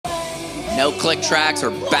no-click tracks or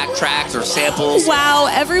backtracks or samples. Wow,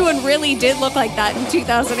 everyone really did look like that in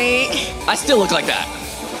 2008. I still look like that.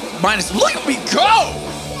 Minus, look at me go!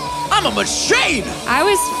 I'm a machine! I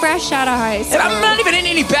was fresh out of high school. And I'm not even in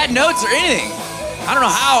any bad notes or anything. I don't know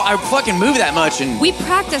how I fucking move that much. And we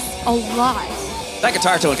practiced a lot. that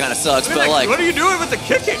guitar tone kind of sucks, but like... What are you doing with the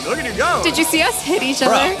kicking? Look at you go. Did you see us hit each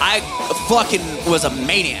other? Bro, I fucking was a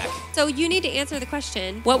maniac. So you need to answer the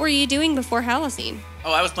question. What were you doing before Halocene?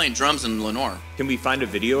 Oh, I was playing drums in Lenore. Can we find a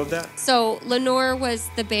video of that? So Lenore was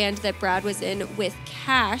the band that Brad was in with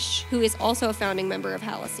Cash, who is also a founding member of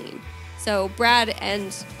Halocene. So Brad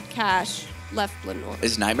and Cash left Lenore.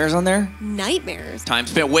 Is Nightmares on there? Nightmares? Time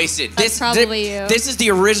spent wasted. That's probably you. This is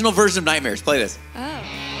the original version of Nightmares. Play this. Oh.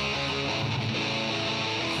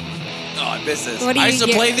 Oh, I miss this. What do you I used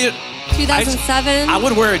to play the... 2007? I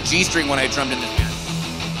would wear a G-string when I drummed in this band.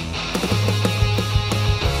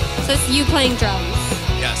 So it's you playing drums?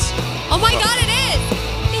 Yes. Oh my God, it is!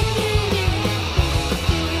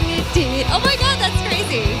 Oh my God, that's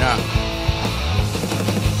crazy. Yeah.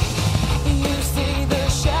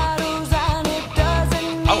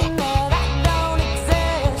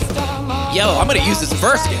 Yo, I'm gonna use this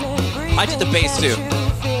verse again. I did the bass too.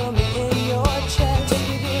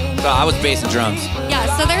 So I was bass and drums.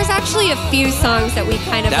 Yeah, so there's actually a few songs that we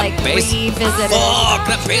kind of That like bass? revisited. Fuck,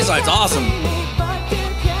 that bass line's awesome.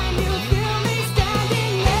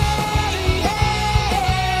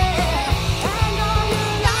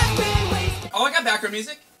 Oh, I got background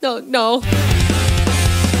music. No.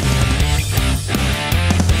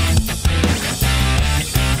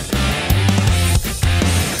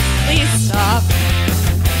 Please stop.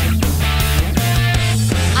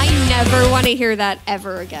 I never want to hear that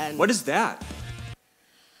ever again. What is that?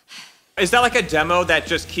 Is that like a demo that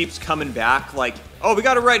just keeps coming back? Like, oh, we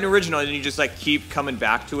got to write an original, and you just like keep coming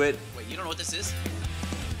back to it? Wait, you don't know what this is?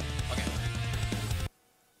 Okay.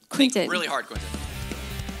 Quentin. Think really hard, Quentin.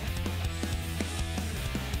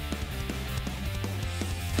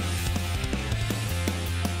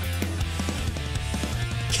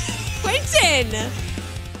 Quentin!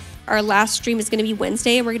 Our last stream is going to be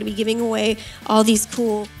Wednesday, and we're going to be giving away all these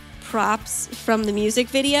cool props from the music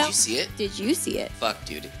video. Did you see it? Did you see it? Fuck,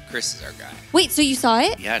 dude. Chris is our guy. Wait, so you saw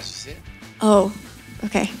it? Yeah, did you see it? Oh,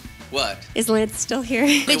 okay. What? Is Lance still here?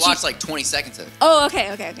 They watched like 20 seconds of it. Oh,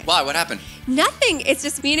 okay. Why? What happened? Nothing. It's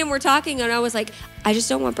just me and him were talking, and I was like, I just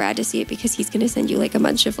don't want Brad to see it because he's gonna send you like a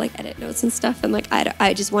bunch of like edit notes and stuff, and like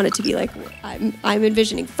I just want it to be like I'm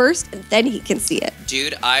envisioning first, and then he can see it.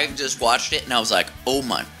 Dude, I just watched it and I was like, oh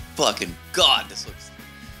my fucking God, this looks...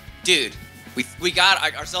 Dude, we got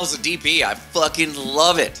ourselves a DP. I fucking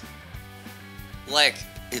love it. Like,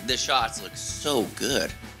 the shots look so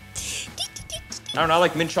good. I don't know, I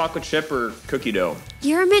like mint chocolate chip or cookie dough.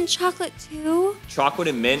 You're a mint chocolate too? Chocolate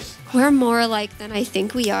and mint. We're more alike than I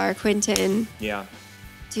think we are, Quentin. Yeah.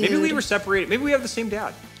 Dude. Maybe we were separated. Maybe we have the same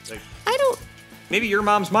dad. Like, I don't... maybe your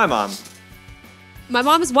mom's my mom. My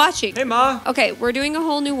mom is watching. Hey, Ma. Okay, we're doing a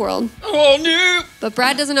whole new world. A whole new... But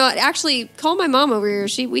Brad doesn't know it. Actually, call my mom over here.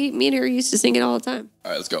 Me and her used to sing it all the time.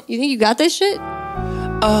 All right, let's go. You think you got this shit?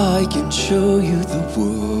 I can show you the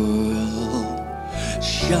world,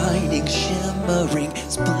 shining, shimmering,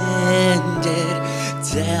 splendid.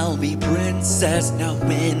 Tell me, princess, now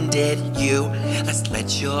when did you last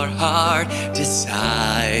let your heart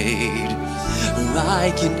decide? Or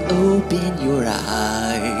I can open your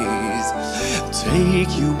eyes,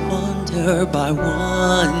 take you wonder by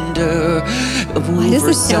wonder, does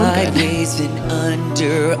this sound good? sideways and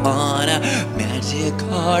under on a magic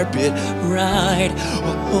carpet ride.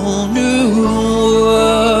 A whole new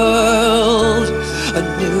world, a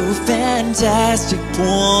new fantastic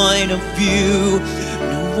point of view.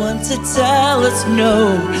 No one to tell us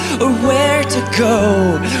no, or where to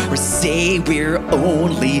go, or say we're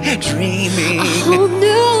only dreaming. A whole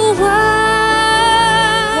new world.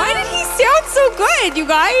 Why did he sound so good, you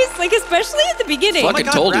guys? Like, especially at the beginning. Fucking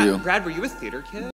told you. Brad, were you a theater kid?